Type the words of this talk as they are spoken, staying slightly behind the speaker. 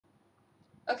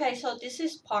Okay, so this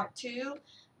is part 2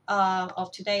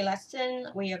 of today's lesson.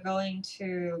 We are going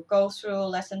to go through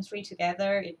lesson 3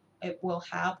 together. It will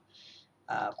help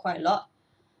quite a lot.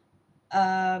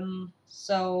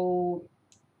 So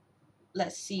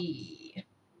let's see.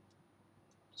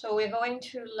 So we're going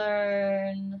to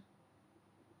learn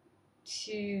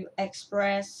to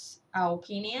express our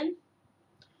opinion.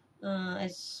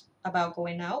 It's about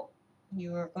going out.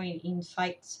 You are going to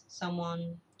invite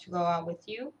someone to go out with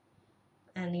you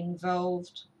and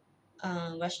involved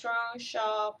restaurant,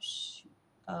 shops.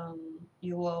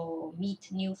 You will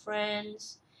meet new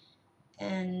friends,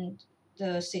 and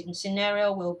the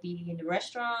scenario will be in a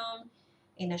restaurant,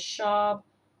 in a shop,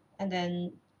 and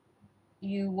then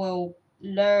you will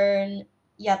learn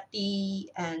yati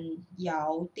and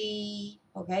yaoti.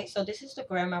 Okay, so this is the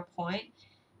grammar point,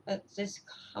 but this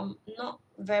not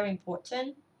very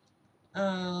important.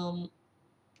 Um,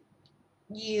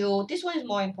 this one is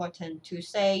more important to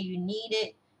say you need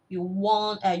it, you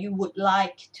want, you would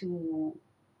like to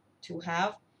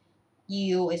have.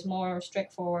 You is more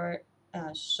straightforward.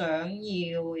 想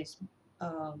要 is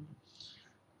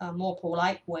a more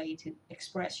polite way to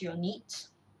express your needs.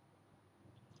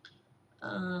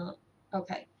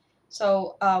 Okay,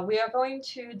 so we are going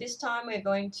to, this time we're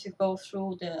going to go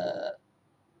through the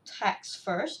text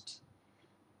first,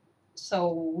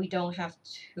 so we don't have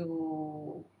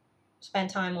to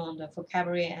spend time on the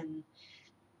vocabulary, and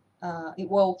it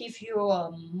will give you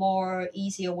a more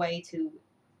easier way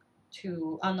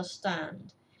to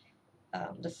understand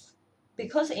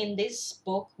because in this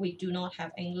book we do not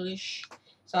have English,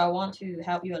 so I want to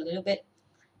help you a little bit.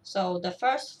 So the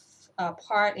first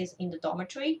part is in the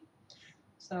dormitory.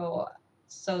 So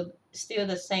still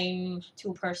the same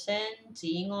two person,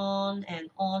 Jion and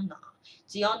Anna.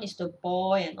 Jion is the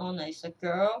boy and Anna is the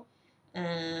girl.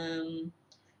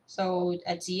 So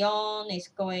Jion is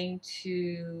going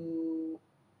to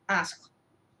ask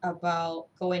about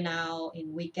going out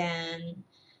in weekend,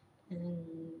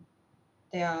 and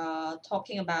they are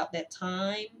talking about their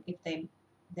time, if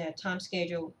their time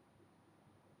schedule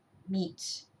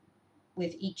meets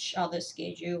with each other's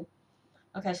schedule.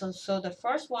 Okay, so the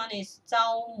first one is 週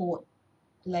末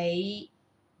你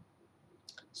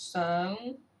想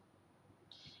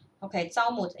okay, 週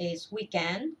末 is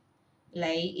weekend,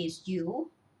 你 is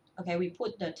you. Okay, we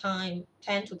put the time,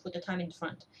 tend to put the time in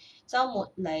front. 週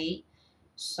末你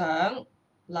想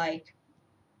like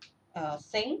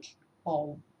think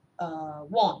or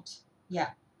want.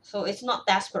 Yeah, so it's not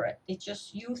desperate, it's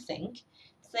just you think,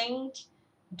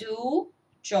 do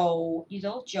做 you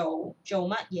know 做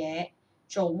乜嘢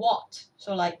做 what,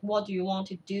 so like what do you want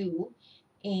to do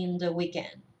in the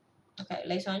weekend. Okay,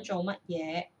 你想做乜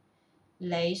嘢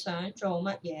你想做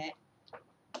乜嘢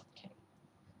okay,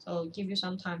 so give you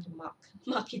some time to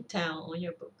mark it down on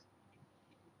your book.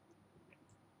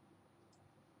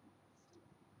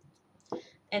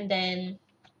 And then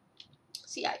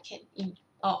see, I can't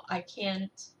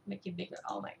make it bigger.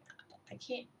 Oh my god, I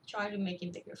can't try to make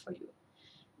it bigger for you.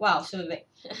 Wow, so big.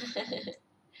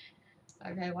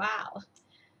 Okay, wow.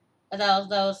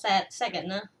 The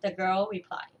second, the girl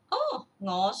replied, "Oh,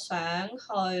 我想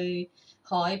去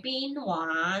海邊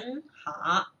玩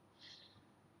下。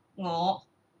我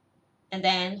and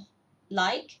then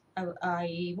like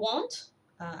I want,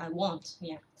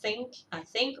 yeah, I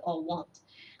think or want.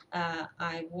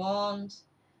 I want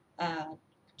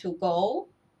to go,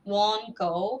 want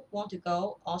to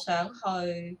go. 我想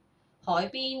去海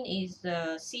邊 is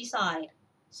the seaside.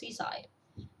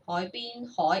 海邊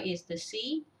海 is the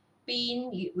sea. 邊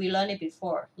we learned it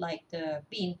before, like the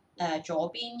邊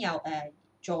左邊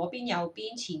右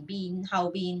邊前邊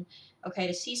後邊. Okay,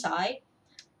 the seaside.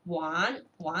 玩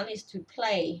is to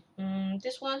play.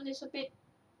 This one is a bit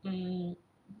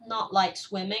not like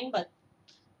swimming, but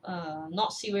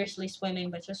not seriously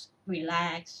swimming, but just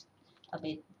relax a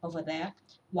bit over there.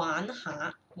 玩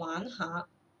下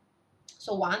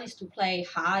so 玩 is to play,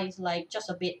 下 is like just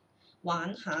a bit.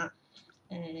 玩下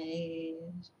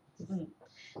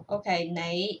OK,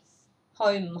 你去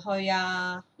唔去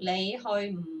啊？你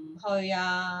去唔去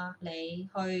啊？你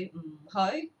去唔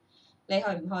去？你去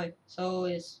唔去 so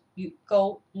is you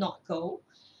go not go.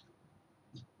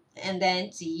 And then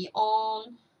治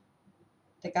安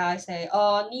the guy say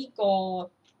呢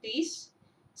個 this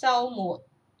週末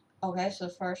okay, so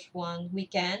first one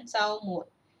weekend 週末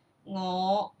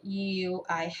我要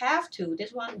I have to,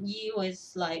 this one you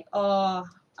is like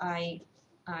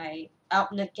I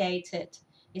obligated,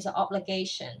 it's an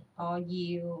obligation, or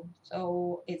you,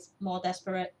 so it's more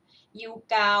desperate. 要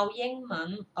教英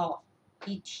文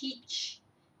he teach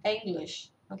English.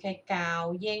 Okay,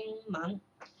 教英文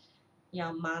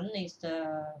Man is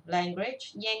the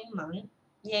language. Man.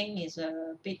 Yang is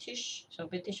British. So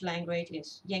British language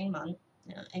is Man,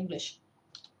 English.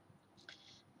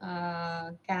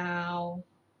 Cao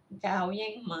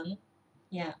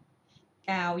Yeah,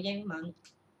 Cao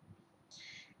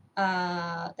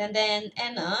then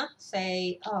Anna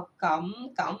say, oh,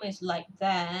 come is like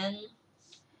then,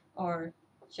 or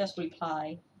just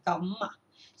reply, come.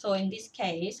 So in this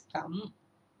case, come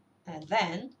and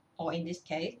then, or in this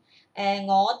case,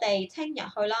 我哋聽日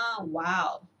去啦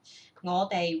Wow 我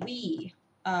哋 we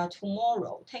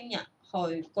tomorrow 聽日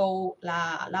去 go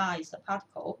la is a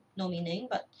particle no meaning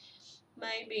but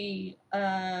maybe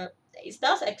it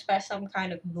does express some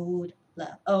kind of mood like,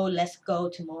 oh let's go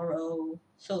tomorrow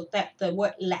so that the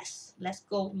word let's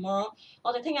go tomorrow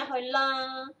我哋聽日去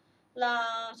啦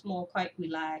it's more quite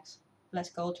relaxed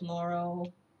let's go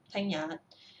tomorrow 聽日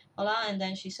好啦 and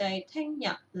then she say 聽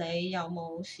日你有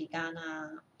冇時間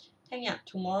啊聽日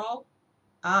tomorrow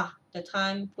the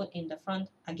time put in the front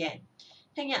again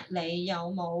聽日你有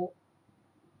冇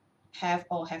have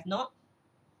or have not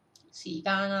時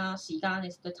間啊時間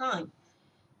is the time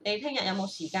你聽日有冇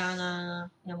時間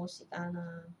啊有冇時間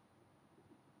啊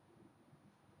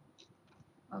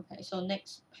Okay so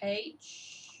next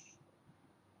page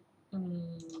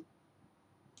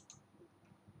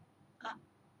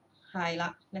係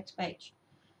啦 next page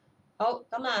好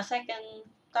咁啊 second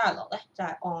dialogue 咧就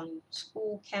係 on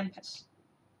school campus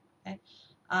okay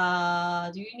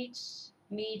do you need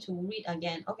me to read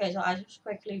again okay so I just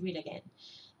quickly read again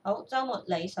好週末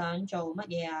你想做乜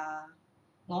嘢啊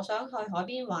我想去海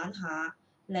邊玩下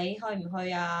你去唔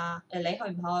去啊你去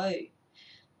唔去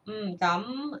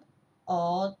咁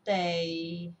我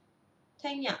哋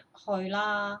聽日去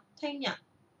啦聽日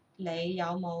你有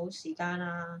冇時間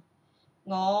啊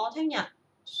我聽日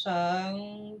上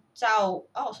晝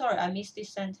oh sorry I missed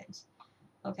this sentence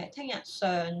okay 聽日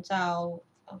上晝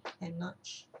okay not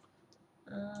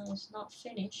it's not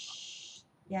finished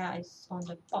yeah it's on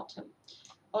the bottom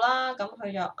好啦咁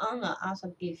佢就 Anna asked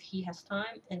him if he has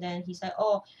time and then he said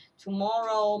oh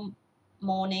tomorrow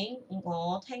morning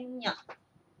我聽日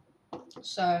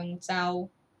上晝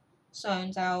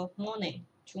morning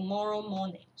tomorrow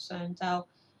morning 上晝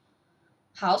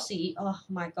考試 oh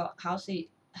my god 考試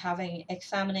having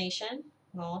examination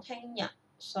我聽日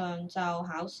上晝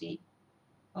考試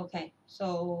okay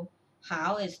so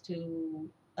考 is to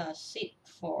sit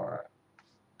for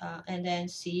and then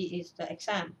試 is the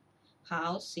exam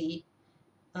考試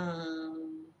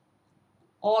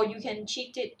or you can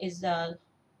cheat it is a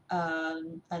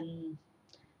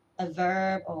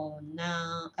verb or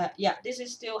noun yeah this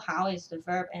is still how is the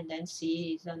verb and then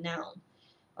see is a noun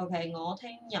okay 我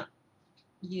聽日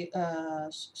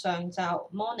上晝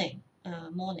morning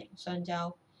morning 上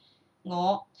晝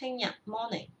我聽日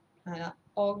morning 係啦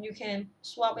or you can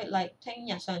swap it like 聽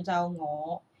日上晝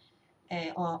我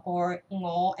or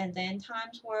我 and then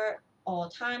times word or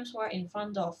times word in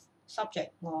front of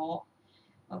subject 我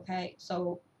okay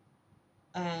so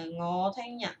我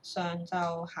聽日上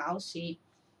晝考試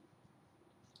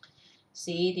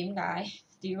試點解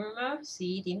Do you remember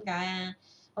試點解啊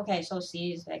Okay so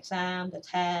試 is the exam the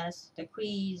test the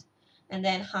quiz and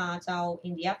then 下晝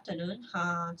in the afternoon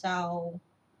下晝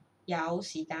有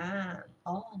時間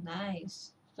Oh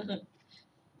nice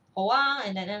好啊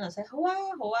and then Anna say 好啊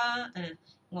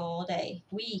我哋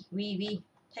we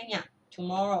聽日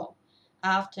tomorrow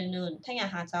afternoon 聽日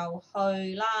下晝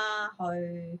去啦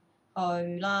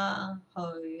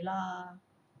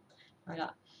係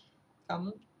啦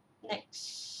咁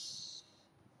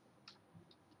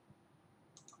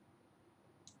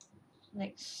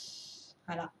next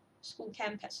係啦 school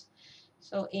campus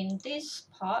so in this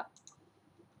part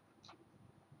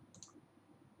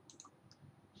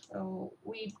so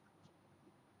we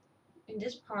in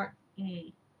this part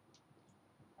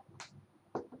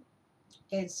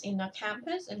it's in a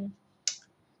campus and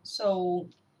so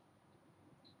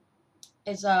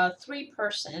it's a three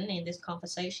person in this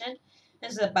conversation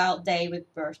it's about David's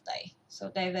birthday so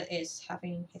David is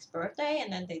having his birthday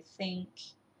and then they think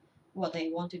what they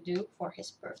want to do for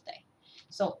his birthday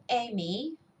so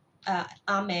Amy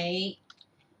阿美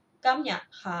今日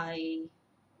係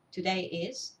today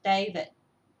is David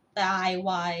大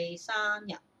衛生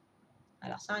日係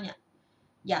啦生日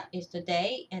日 is the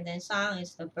day and then 生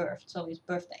is the birth so it's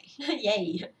birthday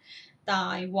yay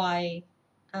大衛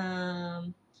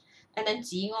and then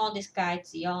子安 this guy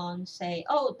子安 say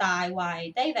oh 大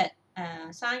衛 David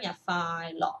生日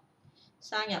快樂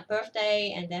生日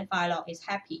birthday and then 快樂 is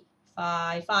happy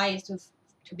快 is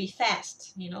to be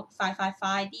fast you know 快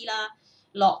啲啦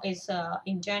樂 is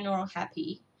in general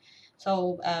happy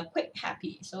So quick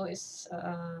happy. So it's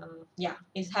yeah,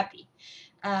 it's happy.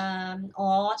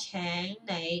 我請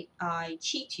你 I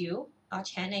treat you. 我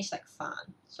請你食飯.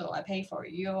 So I pay for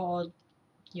your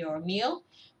meal.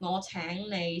 我請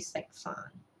你食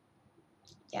飯.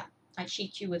 Yeah, I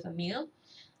treat you with a meal.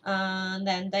 And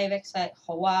then David said,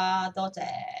 好啊，多謝，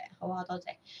好啊，多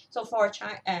謝. So for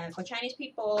Chinese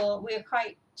people, we're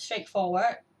quite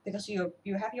straightforward because you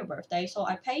have your birthday, so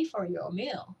I pay for your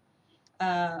meal.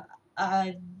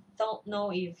 I don't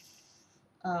know if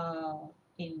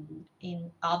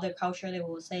in other culture they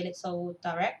will say it so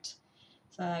direct.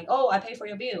 It's like, oh, I pay for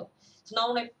your bill. So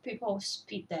normally people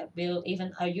split that bill.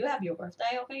 Even you have your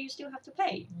birthday, okay, you still have to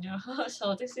pay. You know?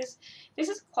 So this is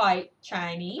quite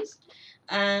Chinese.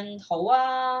 And 好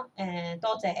啊，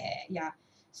多謝 yeah.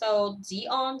 So 子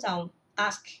安就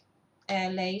ask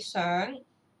你想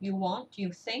you want you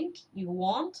think you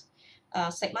want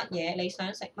食乜嘢？你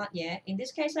想食乜嘢 In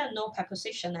this case, no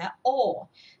preposition at all.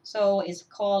 So it's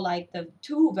called like the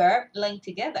two verbs linked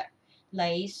together.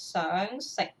 你想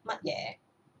食乜嘢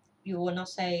You will not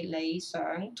say 你想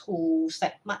to 食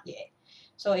乜嘢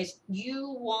So it's you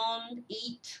want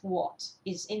eat what?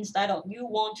 It's instead of you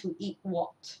want to eat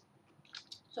what.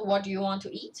 So what do you want to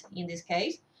eat in this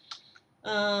case?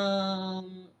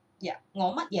 Yeah,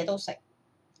 我乜嘢都食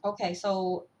Okay,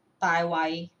 so 大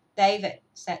衛 David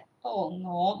said, oh,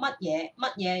 我乜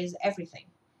嘢 is everything.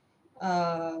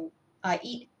 I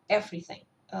eat everything.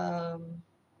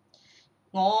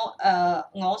 我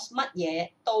乜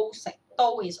嘢都食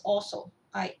都 is also.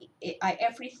 I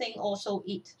everything also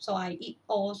eat. So I eat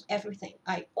all everything.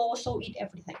 I also eat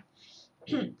everything.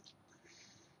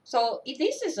 So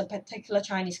this is a particular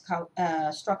Chinese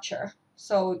structure.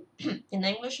 So in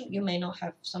English, you may not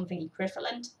have something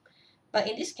equivalent. But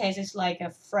in this case, it's like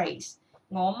a phrase.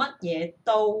 我乜嘢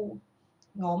都，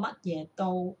我乜嘢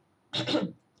都。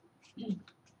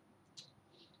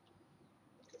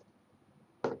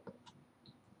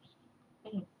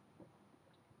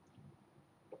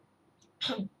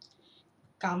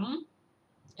咁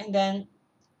and then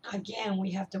again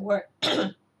we have the word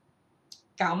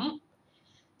咁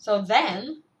so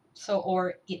then so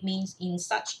or it means in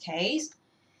such case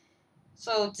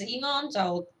so 子安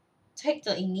就 take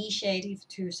the initiative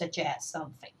to suggest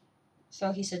something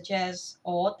so he suggests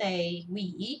我哋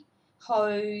we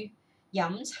去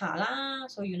飲茶啦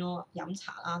so you know 飲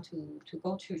茶啦 to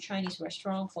go to Chinese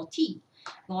restaurant for tea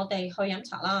我哋去飲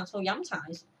茶啦 so 飲茶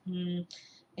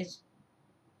is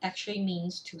actually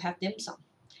means to have dim sum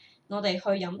我哋去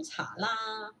飲茶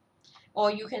啦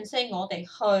or you can say 我哋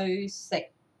去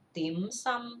食點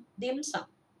心 dim sum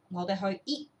我哋去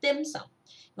eat dim sum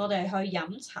我哋去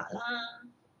飲茶啦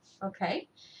okay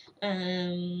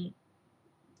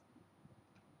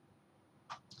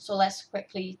so let's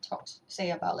quickly say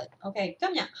about it okay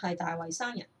今日係大衛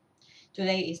生日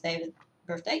today is David's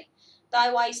birthday 大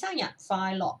衛生日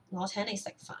快樂我請你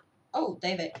食飯 oh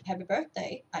David happy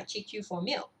birthday I treat you for a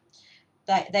meal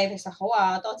David 實好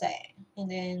啊，多謝。And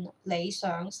then 你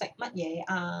想食乜嘢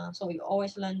啊 So you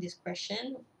always learn this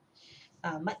question.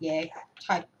 乜嘢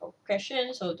type of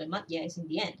question. So the 乜嘢 is in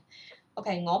the end.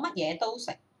 Okay, 我乜嘢都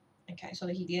食。Okay, so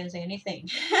he didn't say anything.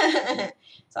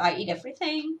 So I eat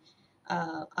everything.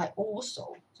 I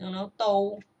also, you know,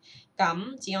 都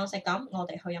咁，只我食咁，我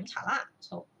哋去飲茶啦。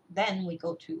So then we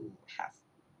go to have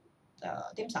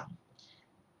the dim sum.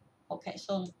 Okay,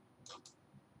 so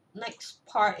next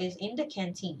part is in the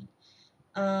canteen.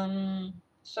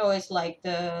 So it's like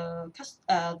the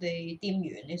店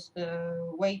員 is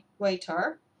the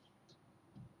waiter.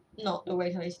 Not the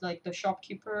waiter, it's like the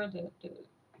shopkeeper, the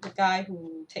guy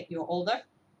who take your order.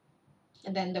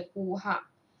 And then the 顧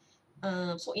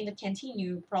客. So in the canteen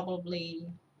you probably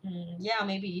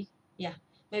maybe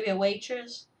a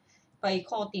waitress, but you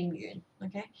call 店員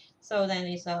okay. So then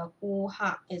it's a 顧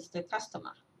客 is the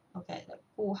customer. Okay, the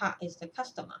顧客 is the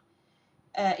customer.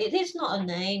 It is not a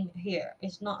name here.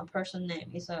 It's not a person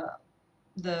name. It's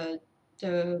the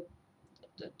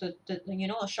you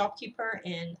know a shopkeeper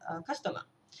and a customer.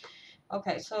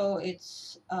 Okay, so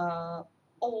it's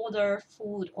order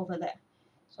food over there.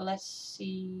 So let's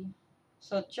see.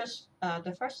 So just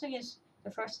the first thing is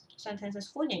the first sentence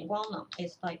is 歡迎光臨.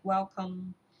 It's like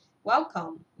welcome,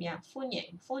 welcome. Yeah, 歡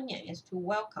迎 is to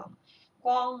welcome.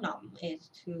 光臨 is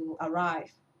to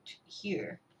arrive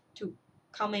here, to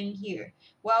coming here.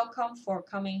 Welcome for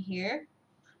coming here.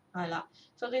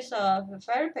 So this is a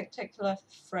very particular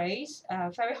phrase,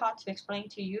 very hard to explain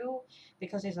to you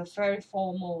because it's a very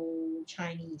formal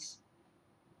Chinese.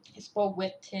 It's both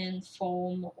written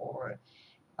form or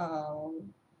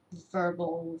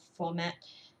verbal format.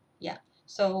 Yeah.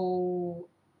 So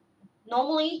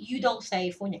normally you don't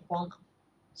say 歡迎光臨,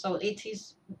 so it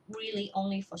is really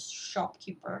only for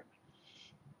shopkeeper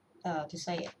to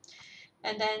say it.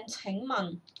 And then 請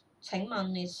問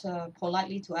is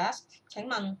politely to ask. 請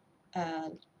問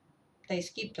they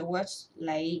skip the words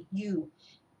你 you.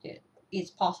 It's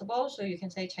possible, so you can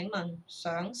say 請問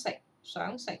想食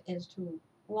is to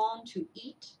want to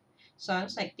eat. 想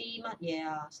食啲乜嘢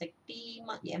啊？食啲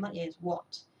乜嘢？乜嘢 is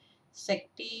what? 食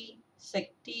啲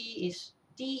is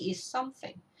D is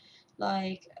something.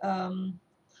 Like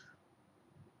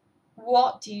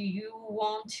what do you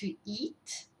want to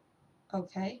eat?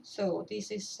 Okay, so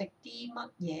this is 食啲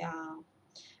乜嘢啊?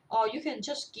 Or you can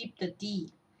just skip the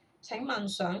D. 請問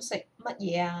想食乜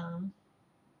嘢啊?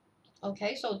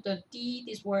 Okay, so the D,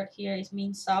 this word here, is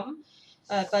means some,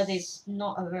 but it's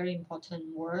not a very important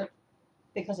word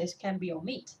because it can be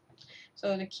omit.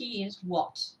 So the key is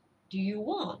what do you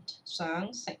want?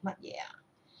 想食乜嘢啊?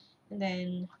 And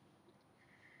then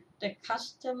the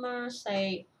customer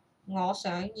say 我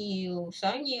想要.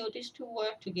 these two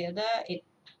words together, it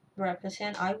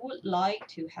represent I would like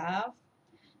to have.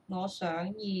 我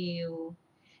想要.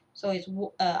 So it's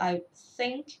I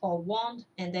think or want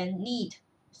and then need.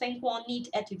 Think, want, need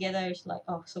add together is like,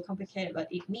 oh, so complicated, but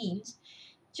it means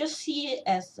just see it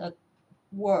as a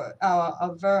word or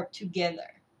a verb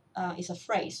together. It's a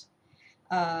phrase.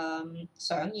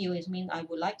 想要 is mean I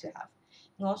would like to have.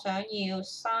 我想要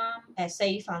四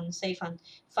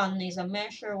份 is a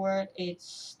measure word.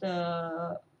 It's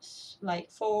the like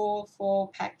four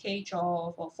package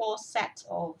of or four set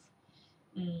of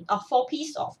four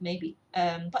piece of maybe.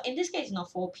 But in this case, not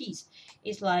four piece.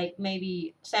 It's like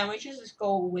maybe sandwiches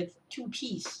go with 2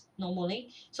 piece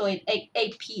normally. So it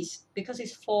eight piece because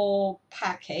it's 4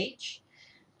 package,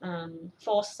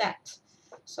 4 set.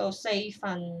 So 四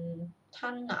份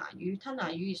吞拿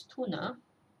魚 is tuna,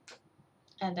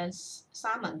 and then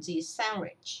三文治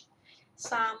sandwich.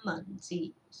 三文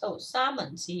治. So 三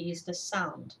文治 is the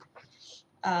sound.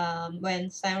 When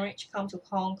sandwich come to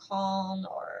Hong Kong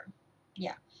or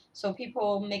yeah, so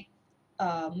people make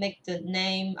the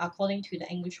name according to the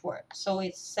English word. So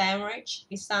it's sandwich.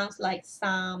 It sounds like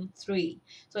 3.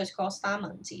 So it's called 三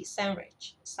文治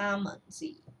sandwich. 三文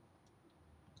治.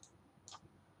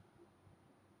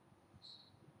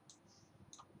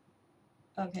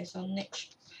 Okay, so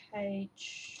next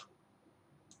page.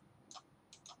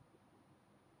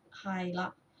 係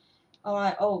啦. All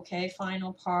right. Okay.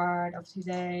 Final part of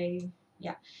today.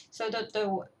 Yeah. So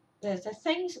the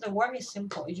things, the work is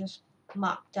simple. You just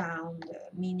mark down the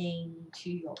meaning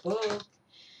to your book.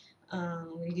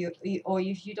 Or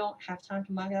if you don't have time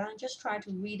to mark it down, just try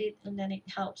to read it, and then it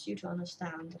helps you to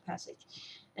understand the passage.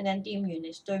 And then 店員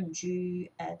is 對唔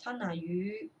住，吞拿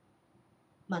魚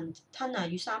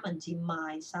三文治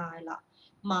賣晒啦。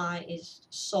賣 is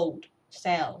sold,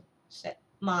 sell.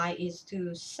 賣 is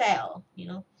to sell,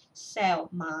 sell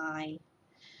賣.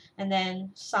 And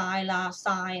then 晒啦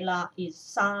is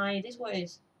晒. This word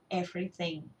is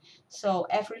everything. So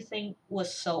everything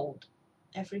was sold.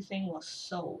 Everything was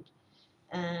sold.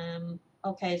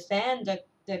 Okay, then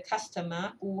the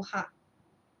customer 顧客,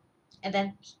 and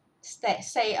then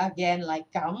say again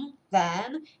like 咁.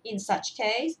 Then in such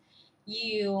case, 要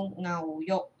牛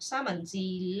肉三文治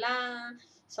啦.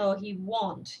 So he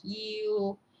want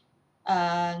牛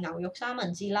肉三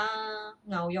文治啦.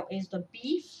 牛肉 is the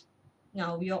beef.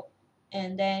 牛肉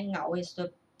and then 牛 is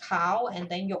the cow and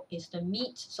then 肉 is the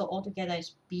meat. So altogether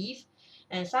is beef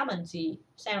and 三文治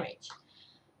sandwich.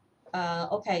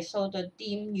 Okay, so the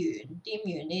店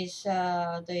員 is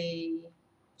the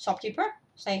shopkeeper.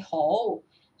 Say 好，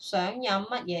想飲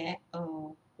乜嘢?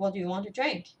 What do you want to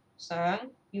drink?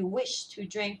 想 you wish to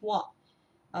drink what?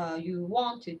 You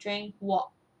want to drink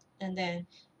what? And then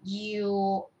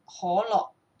要可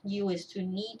樂. You is to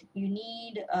need. You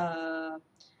need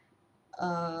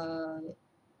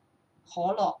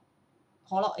可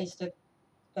樂 is the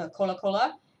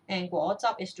Coca-Cola, and 果汁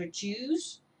is the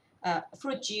juice.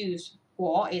 Fruit juice.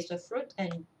 果 is the fruit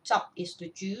and 汁 is the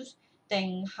juice.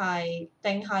 定係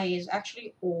is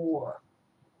actually or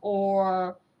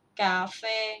咖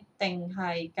啡定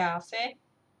係咖啡.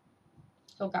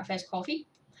 So 咖啡 is coffee.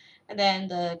 And then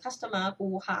the customer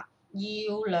顧客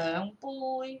要2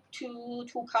杯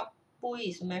two cup.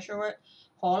 杯 is measure word.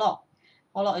 可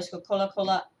樂 is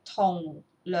Coca-Cola 同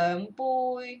2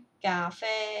杯咖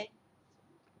啡.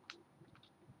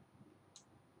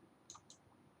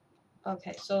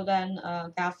 Okay, so then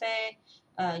咖啡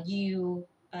要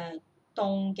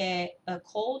凍嘅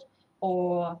cold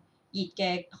or 熱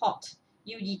嘅 hot.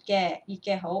 要熱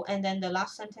嘅好. And then the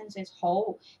last sentence is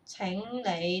好，請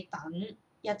你等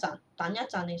一陣. 等一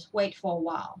陣 is wait for a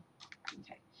while.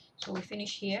 Okay, so we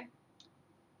finish here.